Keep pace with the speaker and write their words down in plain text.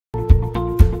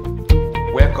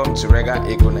Welcome to Regal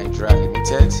Nigeria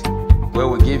Limited, where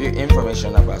we give you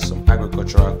information about some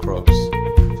agricultural crops.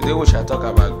 Today we shall talk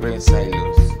about grain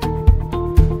silos.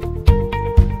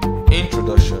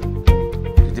 Introduction.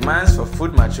 The demands for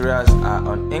food materials are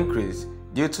on increase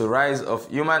due to rise of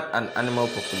human and animal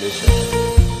population.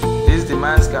 These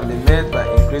demands can be met by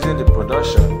increasing the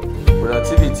production,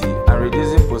 productivity, and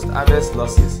reducing post-harvest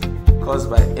losses caused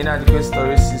by inadequate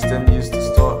storage system used to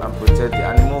store and protect the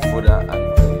animal fodder and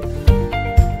grain.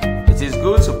 It is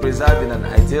good to preserve in an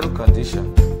ideal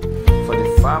condition for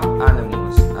the farm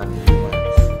animals and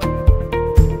humans.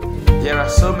 There are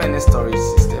so many storage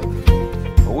systems,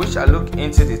 but we shall look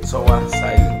into the tower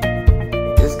silo.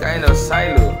 This kind of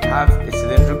silo have a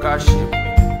cylindrical shape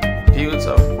built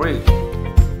of brick,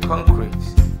 concrete,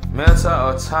 metal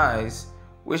or tiles,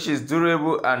 which is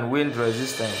durable and wind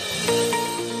resistant.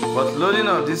 But loading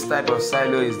of this type of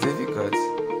silo is difficult,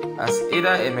 as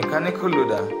either a mechanical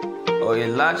loader or a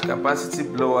large capacity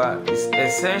blower is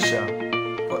essential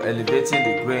for elevating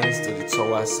the grains to the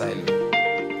tower silo.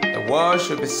 The wall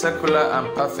should be circular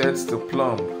and perfect to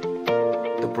plumb,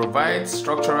 to provide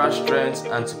structural strength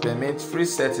and to permit free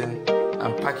setting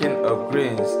and packing of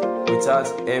grains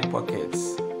without air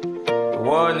pockets. The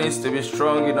wall needs to be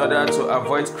strong in order to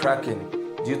avoid cracking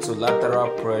due to lateral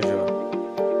pressure.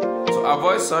 To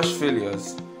avoid such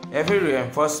failures, every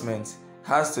reinforcement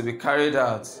has to be carried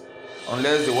out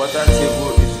unless the water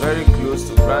table is very close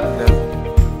to ground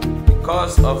level. The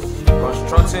cost of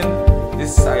constructing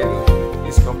this silo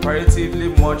is comparatively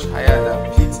much higher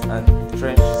than pit and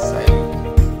trench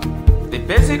silos. The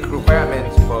basic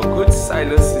requirement for a good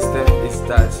silo system is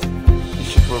that it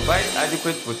should provide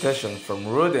adequate protection from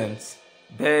rodents,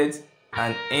 birds,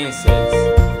 and insects,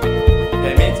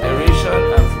 permit aeration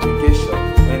and fumigation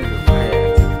when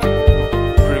required,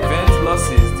 prevent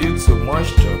losses due to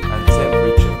moisture and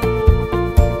temperature,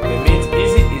 permit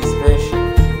easy inspection,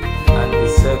 and be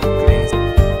self-cleansing.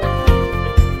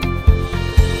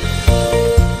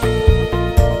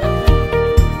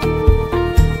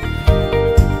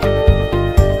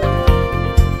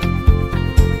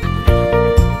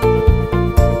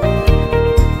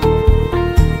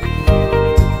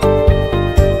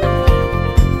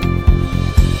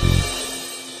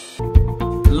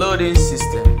 Loading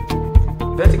system.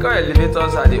 Vertical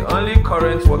elevators are the only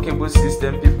current workable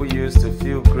system people use to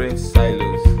fill grain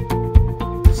silos.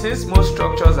 Since most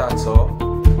structures are tall,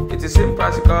 it is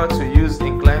impractical to use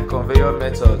inclined conveyor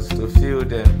methods to fill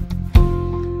them.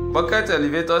 Bucket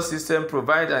elevator system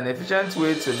provide an efficient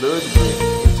way to load grain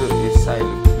into a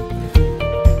silo.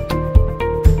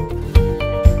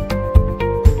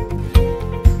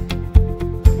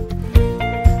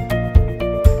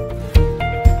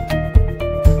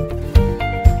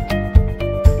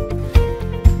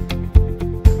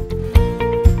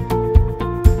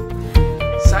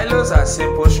 Silos are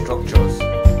simple structures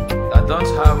that don't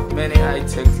have many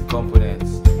high-tech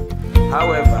components.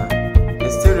 However, they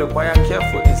still require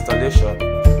careful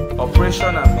installation,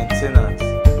 operation and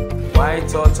maintenance. While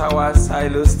tall tower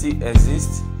silos still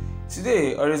exist,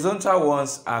 today horizontal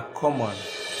ones are common.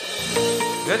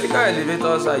 Vertical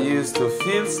elevators are used to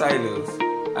fill silos,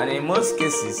 and in most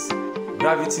cases,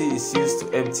 gravity is used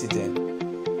to empty them.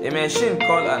 A machine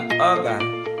called an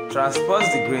auger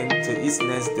transports the grain to its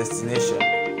next destination.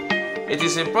 It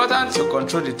is important to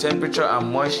control the temperature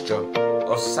and moisture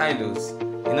of silos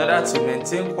in order to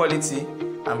maintain quality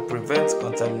and prevent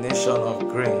contamination of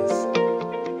grains.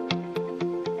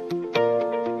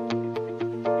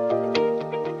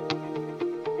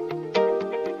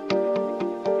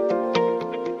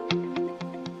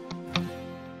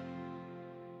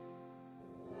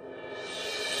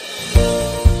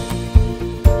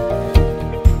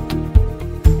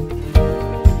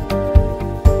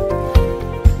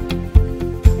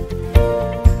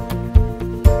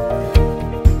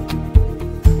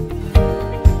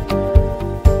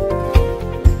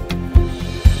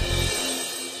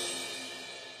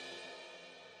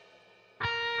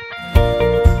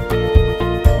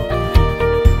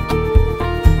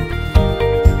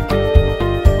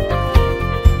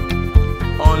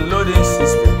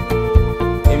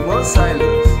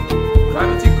 Silos,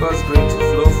 gravity causes grain to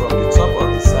flow from the top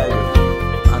of the silo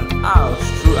and out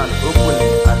through an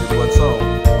opening at the bottom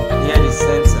near the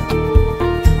center.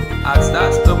 At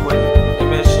that opening, a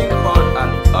machine called an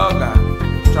auger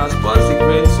transports the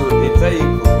grain to a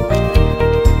vehicle.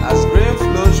 As grain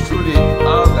flows through the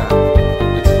auger,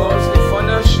 it forms a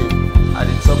funnel shape at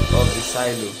the top of the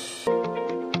silo.